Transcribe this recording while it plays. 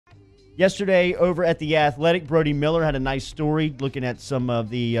Yesterday over at The Athletic, Brody Miller had a nice story looking at some of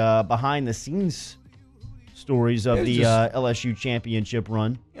the behind-the-scenes stories of the LSU championship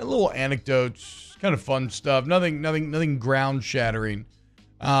run. Yeah, little anecdotes, kind of fun stuff. Nothing ground-shattering.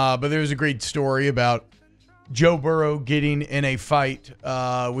 But there was a great story about Joe Burrow getting in a fight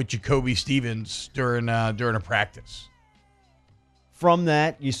with Jacoby Stevens during a practice. From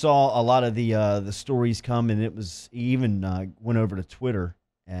that, you saw a lot of the stories come, and it was even went over to Twitter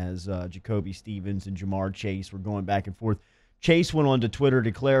as Jacoby Stevens and Jamar Chase were going back and forth. Chase went on to Twitter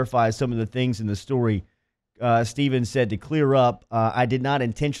to clarify some of the things in the story. Stevens said, to clear up, I did not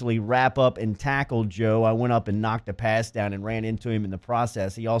intentionally wrap up and tackle Joe. I went up and knocked a pass down and ran into him in the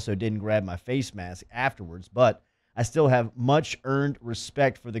process. He also didn't grab my face mask afterwards, but I still have much earned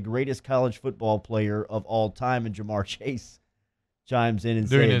respect for the greatest college football player of all time. And Jamar Chase chimes in and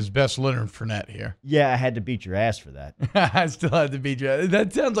says, doing his best Leonard Fournette here. Yeah, I had to beat your ass for that. I still had to beat you.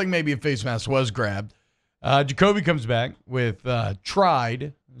 That sounds like maybe a face mask was grabbed. Jacoby comes back with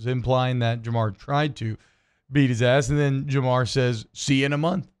tried, implying that Jamar tried to beat his ass, and then Jamar says, see you in a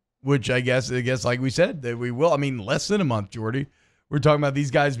month, which I guess like we said, that we will. I mean, less than a month, Jordy. We're talking about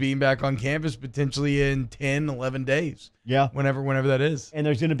these guys being back on campus potentially in 10, 11 days. Yeah. Whenever that is. And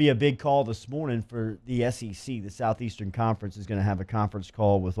there's going to be a big call this morning for the SEC. The Southeastern Conference is going to have a conference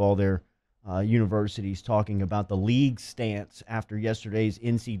call with all their universities talking about the league's stance after yesterday's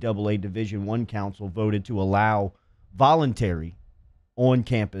NCAA Division I Council voted to allow voluntary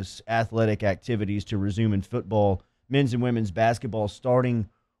on-campus athletic activities to resume in football, men's and women's basketball starting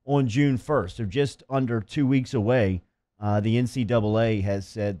on June 1st. So just under 2 weeks away. The NCAA has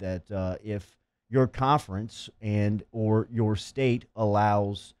said that if your conference and or your state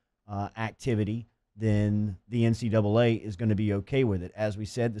allows activity, then the NCAA is going to be okay with it. As we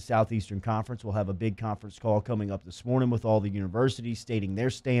said, the Southeastern Conference will have a big conference call coming up this morning with all the universities stating their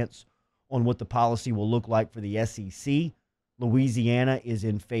stance on what the policy will look like for the SEC. Louisiana is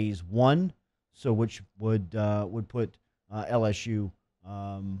in phase 1, so which would put LSU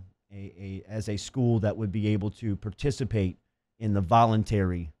as a school that would be able to participate in the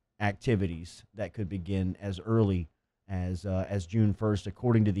voluntary activities that could begin as early as June 1st,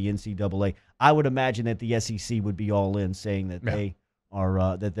 according to the NCAA. I would imagine that the SEC would be all in, saying that they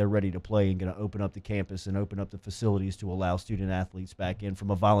are that they're ready to play and going to open up the campus and open up the facilities to allow student athletes back in from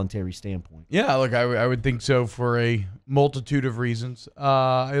a voluntary standpoint. Yeah, look, I would think so for a multitude of reasons.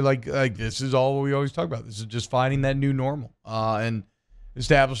 Like this is all we always talk about. This is just finding that new normal and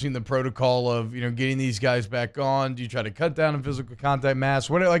establishing the protocol of getting these guys back on. Do you try to cut down on physical contact, masks,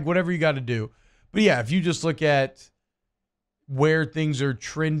 whatever you got to do. But yeah, if you just look at where things are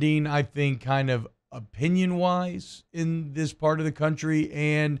trending, I think kind of opinion-wise in this part of the country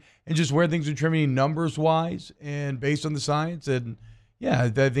and just where things are trending numbers-wise and based on the science. And, yeah,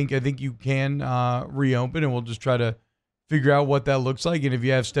 I think you can reopen, and we'll just try to figure out what that looks like. And if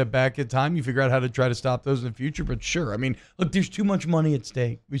you have step back at time, you figure out how to try to stop those in the future. But, sure, I mean, look, there's too much money at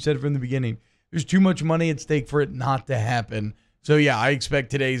stake. We said it from the beginning. There's too much money at stake for it not to happen. So, yeah, I expect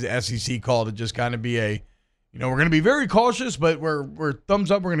today's SEC call to just kind of be a, we're going to be very cautious, but we're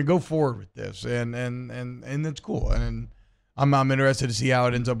thumbs up. We're going to go forward with this, and that's cool. And I'm interested to see how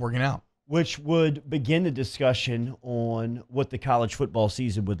it ends up working out. Which would begin the discussion on what the college football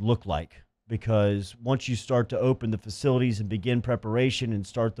season would look like, because once you start to open the facilities and begin preparation and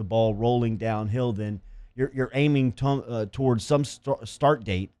start the ball rolling downhill, then you're aiming towards some start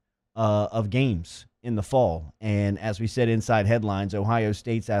date of games in the fall. And as we said inside headlines, Ohio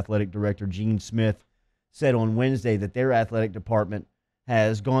State's athletic director Gene Smith said on Wednesday that their athletic department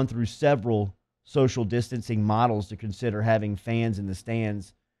has gone through several social distancing models to consider having fans in the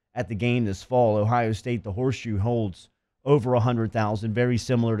stands at the game this fall. Ohio State, the Horseshoe, holds over 100,000, very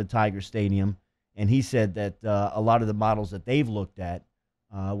similar to Tiger Stadium. And he said that a lot of the models that they've looked at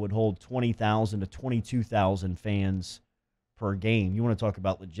would hold 20,000 to 22,000 fans per game. You want to talk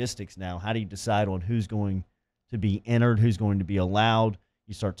about logistics now. How do you decide on who's going to be entered, who's going to be allowed?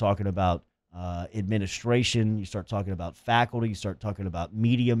 You start talking about administration, you start talking about faculty, you start talking about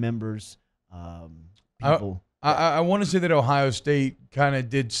media members, people. I want to say that Ohio State kind of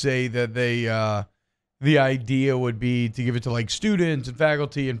did say that they the idea would be to give it to like students and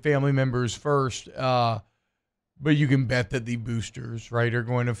faculty and family members first, but you can bet that the boosters, right, are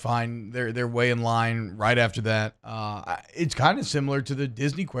going to find their way in line right after that. It's kind of similar to the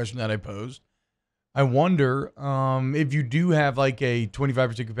Disney question that I posed. I wonder if you do have like a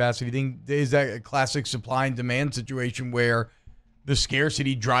 25% capacity, is that a classic supply and demand situation where the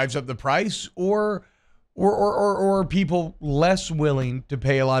scarcity drives up the price, or are people less willing to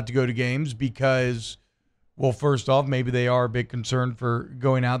pay a lot to go to games because Well, first off, maybe they are a bit concerned for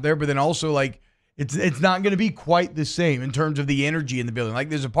going out there, but then also like it's not going to be quite the same in terms of the energy in the building. Like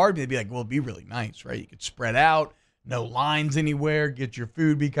there's a part of me that'd be like, well, it'd be really nice, right? You could spread out, no lines anywhere, get your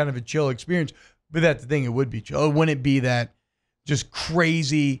food, be kind of a chill experience. But that's the thing, it would be chill. It wouldn't be that just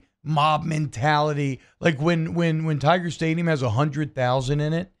crazy mob mentality. Like when Tiger Stadium has 100,000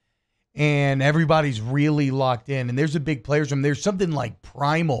 in it and everybody's really locked in and there's a big players room, there's something like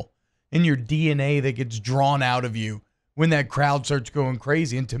primal in your DNA that gets drawn out of you when that crowd starts going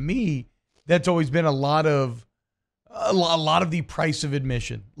crazy. And to me, that's always been a lot of the price of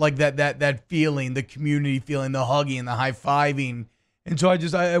admission, like that feeling, the community feeling, the hugging, the high fiving. And so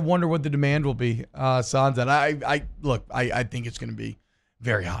I wonder what the demand will be. Sans that I think it's going to be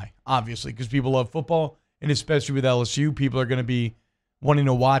very high, obviously, because people love football, and especially with LSU, people are going to be wanting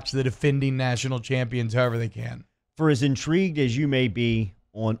to watch the defending national champions however they can. For as intrigued as you may be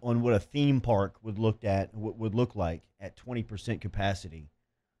on what a theme park would look like at 20% capacity,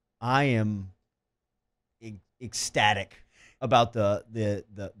 I am ecstatic about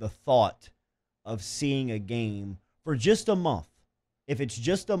the thought of seeing a game for just a month. If it's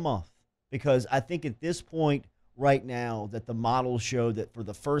just a month, because I think at this point right now that the models show that for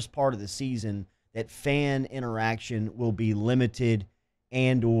the first part of the season that fan interaction will be limited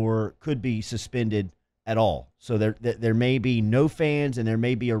and or could be suspended at all. So there may be no fans and there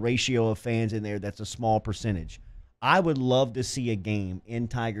may be a ratio of fans in there that's a small percentage. I would love to see a game in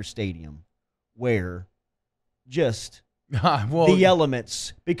Tiger Stadium where just the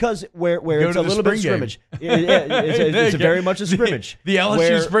elements, because where it's a little bit of scrimmage. It's very much a scrimmage. The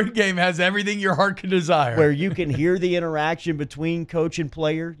LSU spring game has everything your heart can desire. Where you can hear the interaction between coach and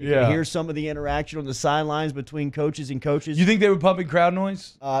player. You can hear some of the interaction on the sidelines between coaches and coaches. You think they would pump in crowd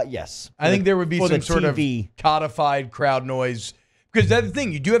noise? Yes. I think there would be some sort of codified crowd noise. Because that's the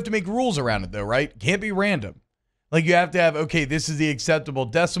thing. You do have to make rules around it, though, right? Can't be random. Like you have to have, okay, this is the acceptable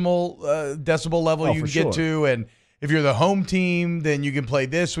decibel level you can get to, and if you're the home team, then you can play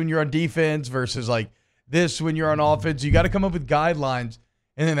this when you're on defense versus like this when you're on offense. You got to come up with guidelines,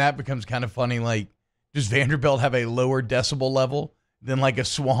 and then that becomes kind of funny. Like, does Vanderbilt have a lower decibel level than like a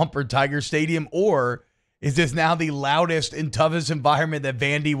Swamp or Tiger Stadium, or is this now the loudest and toughest environment that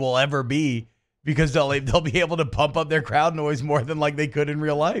Vandy will ever be because they'll be able to pump up their crowd noise more than like they could in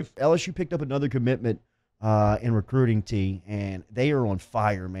real life? LSU picked up another commitment in recruiting, and they are on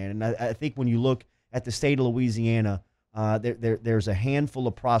fire, man. And I think when you look at the state of Louisiana, there's a handful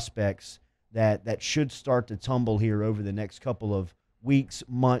of prospects that should start to tumble here over the next couple of weeks,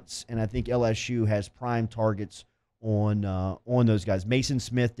 months, and I think LSU has prime targets on those guys. Mason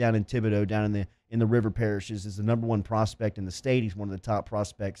Smith down in Thibodaux, down in the river parishes, is the number one prospect in the state. He's one of the top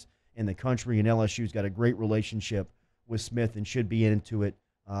prospects in the country, and LSU's got a great relationship with Smith and should be into it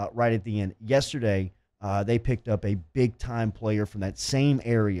right at the end. Yesterday, they picked up a big-time player from that same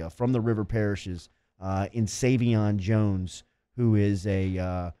area, from the river parishes, in Saivion Jones, who is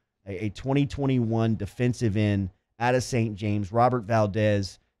a 2021 defensive end out of St. James. Robert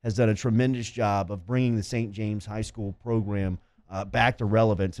Valdez has done a tremendous job of bringing the St. James High School program back to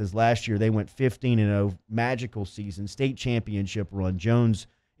relevance. As last year they went 15-0, magical season, state championship run. Jones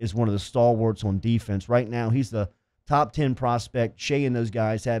is one of the stalwarts on defense. Right now he's the top 10 prospect. Shea and those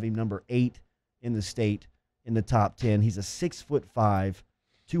guys have him number 8 in the state in the top 10. He's a 6'5",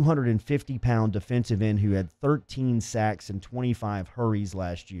 250-pound defensive end who had 13 sacks and 25 hurries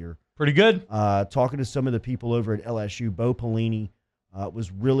last year. Pretty good. Talking to some of the people over at LSU, Bo Pelini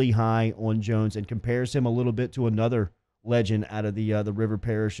was really high on Jones and compares him a little bit to another legend out of the River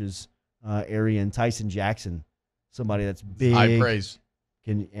Parishes area, and Tyson Jackson, somebody that's big. High praise.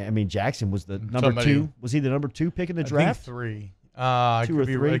 Jackson was the number 2. Was he the number 2 pick in the draft? I think 3. 2 or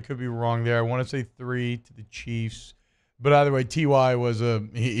 3? I could be wrong there. I want to say 3 to the Chiefs. But either way, T.Y. was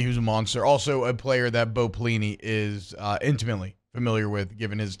he was a monster. Also a player that Bo Pelini is intimately familiar with,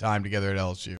 given his time together at LSU.